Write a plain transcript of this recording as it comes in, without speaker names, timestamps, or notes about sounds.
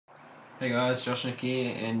Hey guys, Joshnic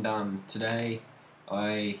here, and today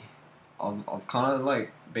I I've kind of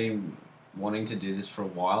like been wanting to do this for a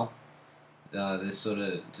while, this sort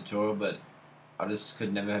of tutorial, but I just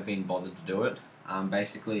could never have been bothered to do it.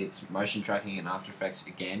 Basically, it's motion tracking in After Effects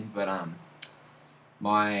again, but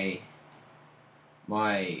my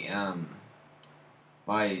my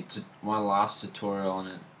my last tutorial on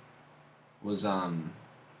it was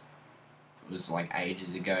like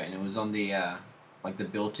ages ago, and it was on the like the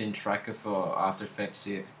built-in tracker for After Effects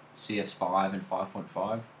CS5 and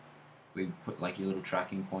 5.5. We put like your little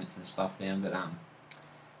tracking points and stuff down, but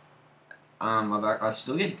I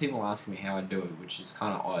still get people asking me how I do it, which is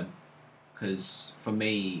kind of odd, because for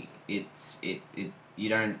me it you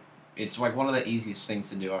don't. It's like one of the easiest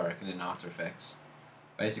things to do, I reckon, in After Effects.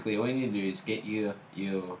 Basically, all you need to do is get your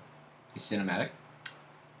cinematic,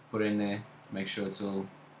 put it in there, make sure it's all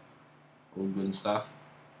good and stuff,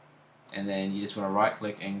 and then you just want to right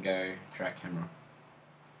click and go track camera,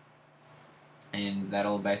 and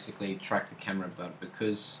that'll basically track the camera. But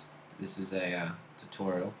because this is a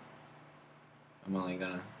tutorial, I'm only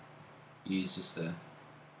gonna use just a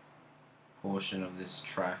portion of this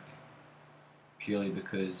track, purely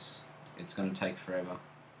because it's gonna take forever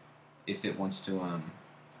if it wants to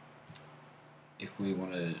if we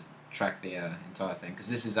want to track the entire thing, because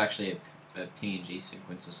this is actually a PNG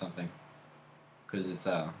sequence or something, because it's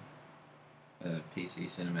a PC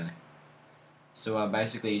cinematic. So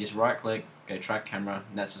basically, you just right click, go track camera,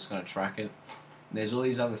 and that's just going to track it. And there's all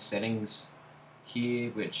these other settings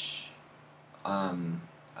here, which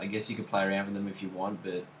I guess you could play around with them if you want,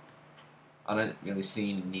 but I don't really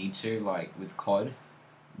see any need to, like with COD.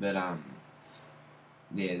 But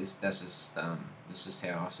yeah, that's just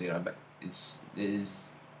how I see it. But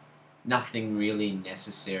there's nothing really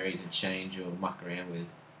necessary to change or muck around with.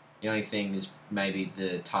 The only thing is maybe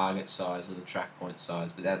the target size or the track point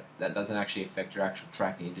size, but that doesn't actually affect your actual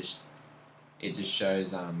tracking. It just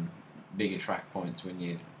shows bigger track points when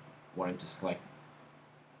you're wanting to select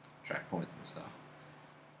track points and stuff.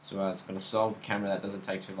 So it's going to solve the camera. That doesn't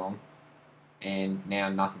take too long, and now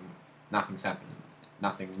nothing's happening.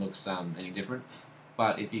 Nothing looks any different.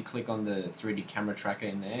 But if you click on the 3D camera tracker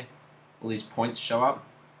in there, all these points show up.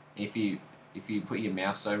 If you put your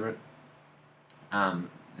mouse over it,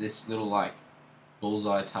 this little like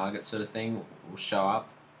bullseye target sort of thing will show up,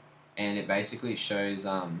 and it basically shows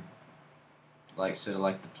like sort of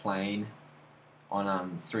like the plane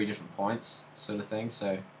on 3 different points sort of thing.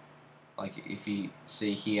 So like if you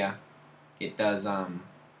see here, it does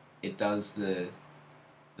the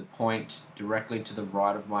point directly to the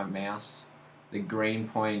right of my mouse, the green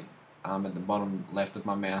point at the bottom left of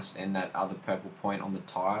my mouse, and that other purple point on the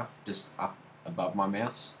tire just up above my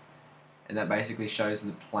mouse. And that basically shows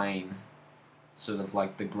the plane, sort of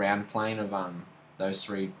like the ground plane of those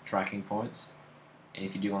 3 tracking points. And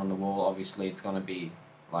if you do one on the wall, obviously it's going to be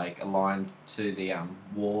like aligned to the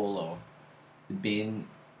wall or the bin.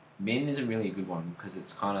 Bin isn't really a good one because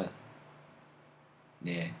it's kind of,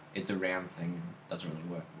 yeah, it's a round thing and doesn't really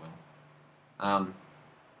work well.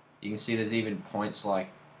 You can see there's even points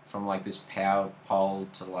like from like this power pole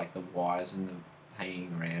to like the wires and the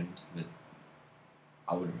hanging around, but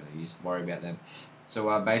I wouldn't really worry about them.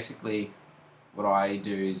 So basically, what I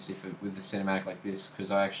do is with the cinematic like this,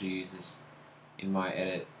 because I actually use this in my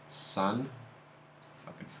edit Sun. If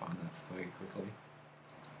I can find that for you quickly.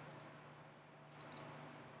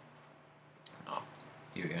 Oh,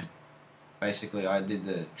 here we go. Basically, I did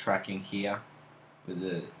the tracking here with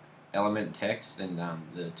the element text and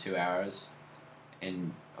the 2 arrows,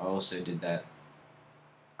 and I also did that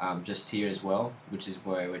just here as well, which is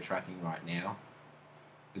where we're tracking right now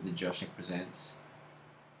with the Joshnic Presents,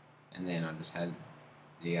 and then I just had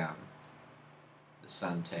the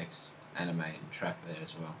Sun text animate and track there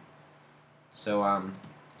as well. So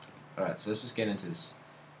alright, so let's just get into this.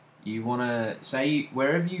 You want to say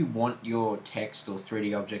wherever you want your text or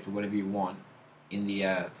 3D object or whatever you want in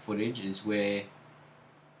the footage is where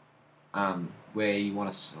you want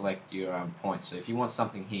to select your points. So if you want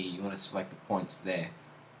something here, you want to select the points there.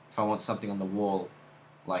 If I want something on the wall,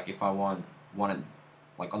 like if I want it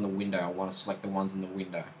like on the window, I want to select the ones in the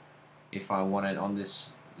window. If I want it on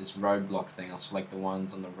this roadblock thing, I'll select the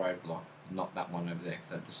ones on the roadblock, not that one over there, because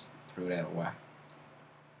that just threw it out of whack.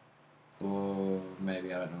 Or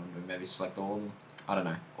maybe, I don't know, maybe select all of them. I don't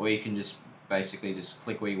know. Or you can just basically just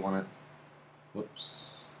click where you want it.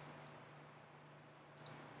 Whoops.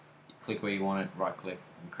 You click where you want it, right click,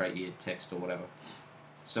 and create your text or whatever.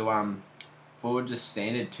 So for just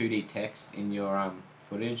standard 2D text in your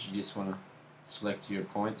footage, you just want to select your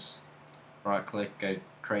points, right click, go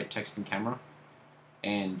create text in camera,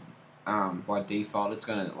 and by default it's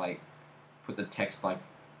gonna like put the text like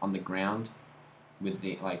on the ground with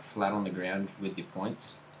the like flat on the ground with your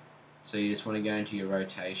points. So you just want to go into your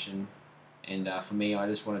rotation, and for me, I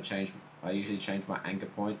just want to change. I usually change my anchor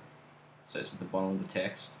point, so it's at the bottom of the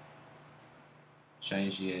text.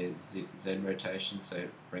 Change your Z rotation so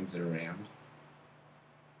it brings it around,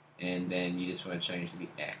 and then you just want to change the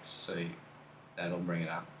X, so that'll bring it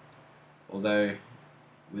up. Although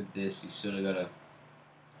with this, you sort of gotta.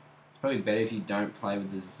 It's probably better if you don't play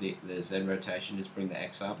with the Z rotation. Just bring the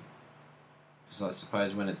X up, because I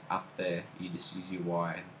suppose when it's up there, you just use your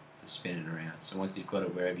Y to spin it around. So once you've got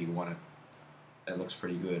it wherever you want it, that looks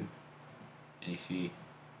pretty good. And if you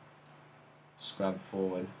scrub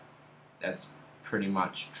forward, that's pretty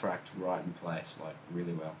much tracked right in place, like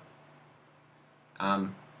really well.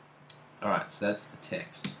 Alright, so that's the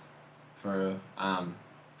text. For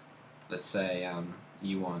let's say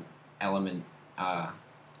you want element,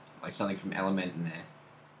 like something from element in there.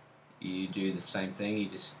 You do the same thing. You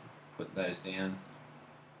just put those down.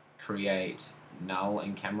 Create null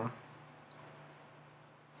in camera,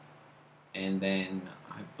 and then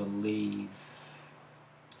I believe.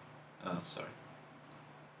 Oh, sorry.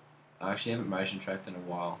 I actually haven't motion tracked in a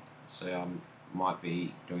while, so I might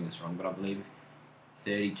be doing this wrong, but I believe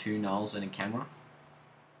 32 nulls in a camera.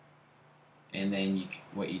 And then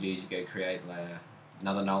what you do is you go create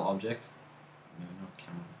another null object. No, not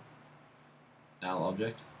camera. Null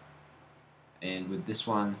object. And with this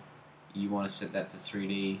one, you want to set that to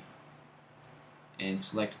 3D and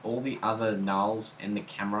select all the other nulls in the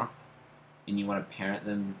camera, and you want to parent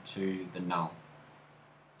them to the null.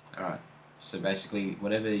 Alright. So basically,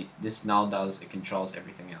 whatever this null does, it controls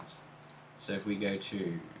everything else. So if we go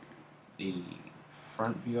to the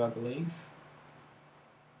front view, I believe,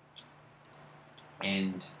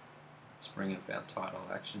 and let's bring up our title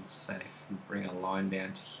action safe and bring a line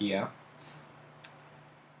down to here.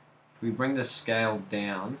 If we bring the scale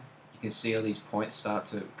down, you can see all these points start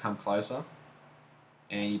to come closer,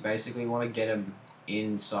 and you basically want to get them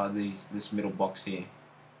inside this middle box here,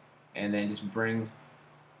 and then just bring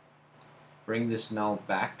this null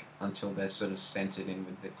back until they're sort of centered in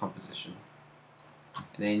with the composition.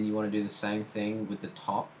 And then you want to do the same thing with the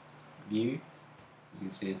top view. As you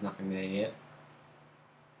can see, there's nothing there yet.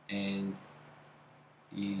 And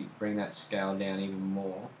you bring that scale down even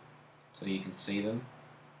more so you can see them.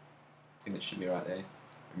 I think it should be right there.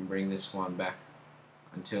 And bring this one back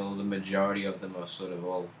until the majority of them are sort of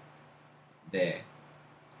all there.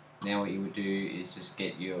 Now what you would do is just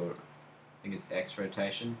get your, I think it's X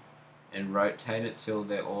rotation, and rotate it till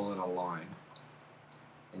they're all in a line.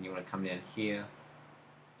 And you want to come down here,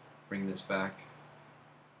 bring this back,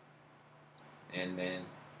 and then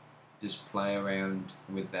just play around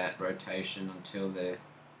with that rotation until they're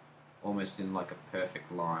almost in like a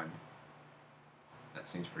perfect line. That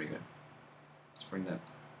seems pretty good. Let's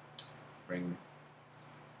bring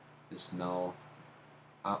this null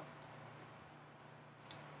up.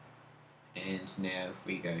 And now if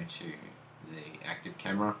we go to the active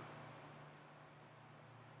camera,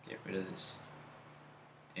 get rid of this,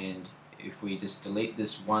 and if we just delete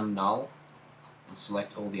this one null and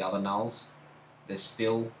select all the other nulls, they're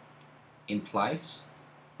still in place,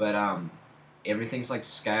 but everything's like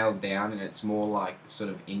scaled down, and it's more like sort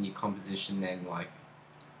of in your composition than like,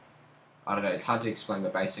 I don't know, it's hard to explain,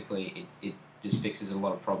 but basically it just fixes a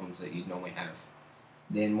lot of problems that you'd normally have.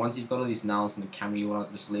 Then once you've got all these nulls in the camera, you want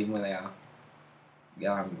to just leave them where they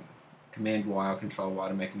are. Command Y or Control Y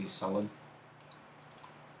to make them solid.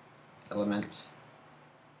 Element,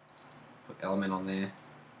 put element on there,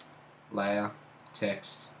 layer,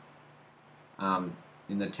 text,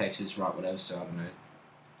 in the text just write whatever, so I don't know,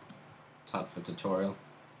 type for tutorial.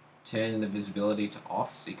 Turn the visibility to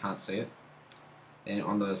off so you can't see it. Then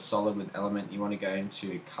on the solid with element, you want to go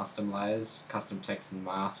into custom layers, custom text and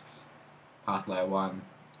masks, path layer 1,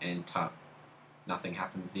 and type. Nothing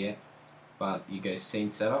happens yet, but you go scene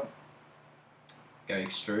setup, go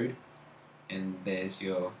extrude, and there's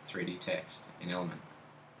your 3D text in element.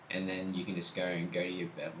 And then you can just go to your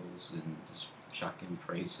bevels and just chuck in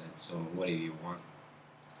presets or whatever you want.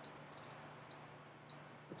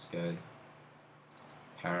 Let's go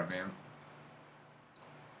Paramount.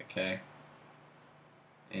 Okay.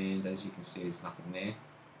 And as you can see, there's nothing there.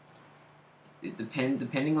 It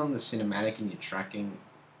depending on the cinematic and your tracking,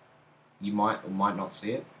 you might or might not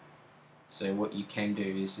see it. So what you can do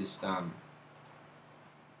is just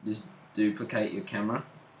duplicate your camera,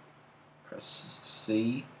 press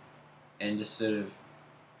C, and just sort of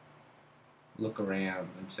look around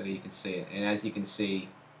until you can see it. And as you can see,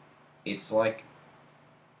 it's like,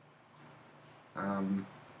 if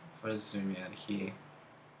I zoom out here,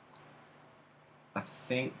 I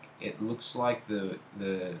think it looks like the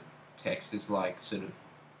text is like sort of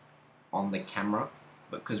on the camera,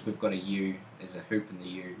 but because we've got a U, there's a hoop in the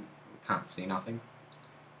U, we can't see nothing.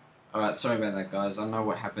 Alright, sorry about that, guys. I don't know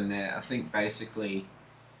what happened there. I think basically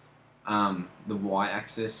the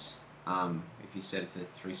y-axis, if you set it to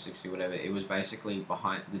 360 whatever, it was basically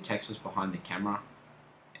behind, the text was behind the camera,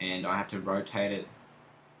 and I had to rotate it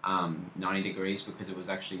 90 degrees because it was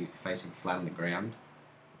actually facing flat on the ground.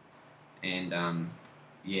 And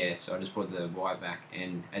yeah, so I just brought the Y back,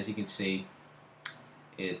 and as you can see,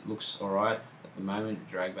 it looks alright at the moment.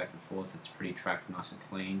 Drag back and forth, it's pretty tracked, nice and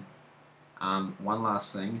clean. One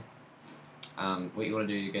last thing, what you want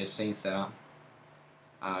to do, you go scene setup,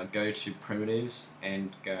 go to primitives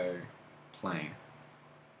and go plane.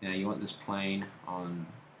 Now you want this plane on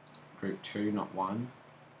group 2, not 1.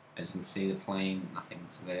 As you can see, the plane,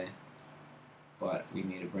 nothing's there, but we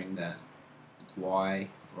need to bring that Y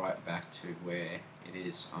right back to where it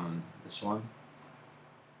is on this one,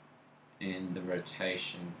 and the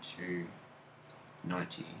rotation to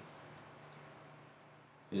 90.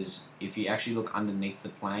 Because if you actually look underneath the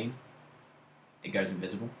plane, it goes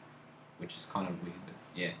invisible, which is kind of weird, but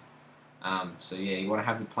yeah. So yeah, you want to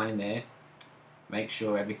have the plane there, make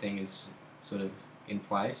sure everything is sort of in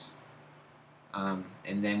place, and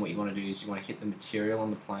then what you want to do is you want to hit the material on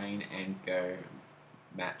the plane and go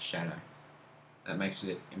matte shadow. That makes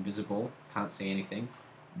it invisible, can't see anything,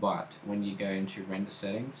 but when you go into render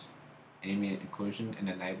settings, ambient occlusion, and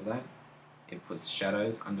enable that, it puts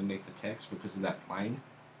shadows underneath the text because of that plane,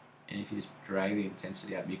 and if you just drag the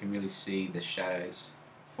intensity up, you can really see the shadows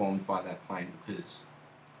formed by that plane. Because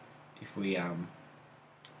if we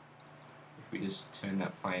just turn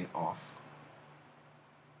that plane off,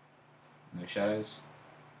 no shadows,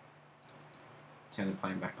 turn the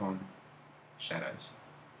plane back on, shadows.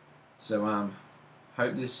 So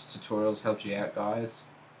hope this tutorial's helped you out, guys.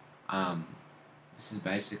 This is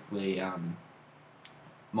basically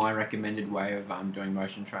my recommended way of doing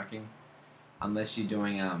motion tracking. Unless you're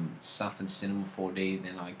doing stuff in Cinema 4D,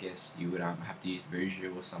 then I guess you would have to use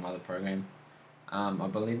Buju or some other program. I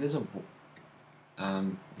believe there's a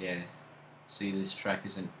yeah. See, this track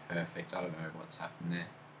isn't perfect. I don't know what's happened there.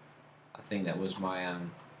 I think that was my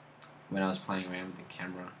when I was playing around with the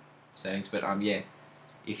camera settings. But yeah,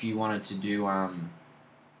 if you wanted to do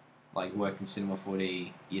like work in Cinema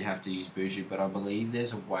 4D, you'd have to use Buju. But I believe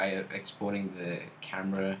there's a way of exporting the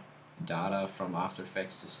camera data from After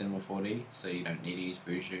Effects to Cinema 4D, so you don't need to use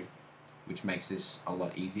Buju, which makes this a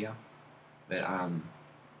lot easier. But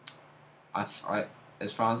as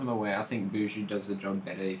far as I'm aware, I think Buju does the job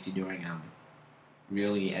better if you're doing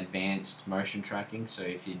really advanced motion tracking. So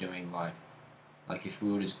if you're doing like if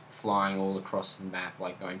we were just flying all across the map,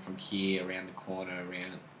 like going from here around the corner,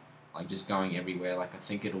 around, like just going everywhere, like I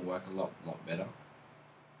think it'll work a lot better.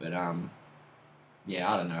 But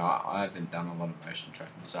yeah, I don't know. I haven't done a lot of motion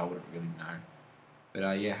tracking, so I wouldn't really know.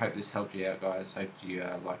 But yeah, hope this helped you out, guys. Hope you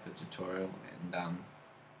liked the tutorial, and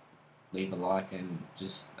leave a like, and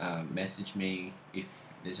just message me if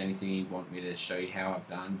there's anything you want me to show you how I've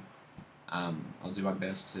done. I'll do my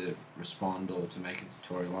best to respond or to make a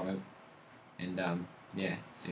tutorial on it. And yeah, see you.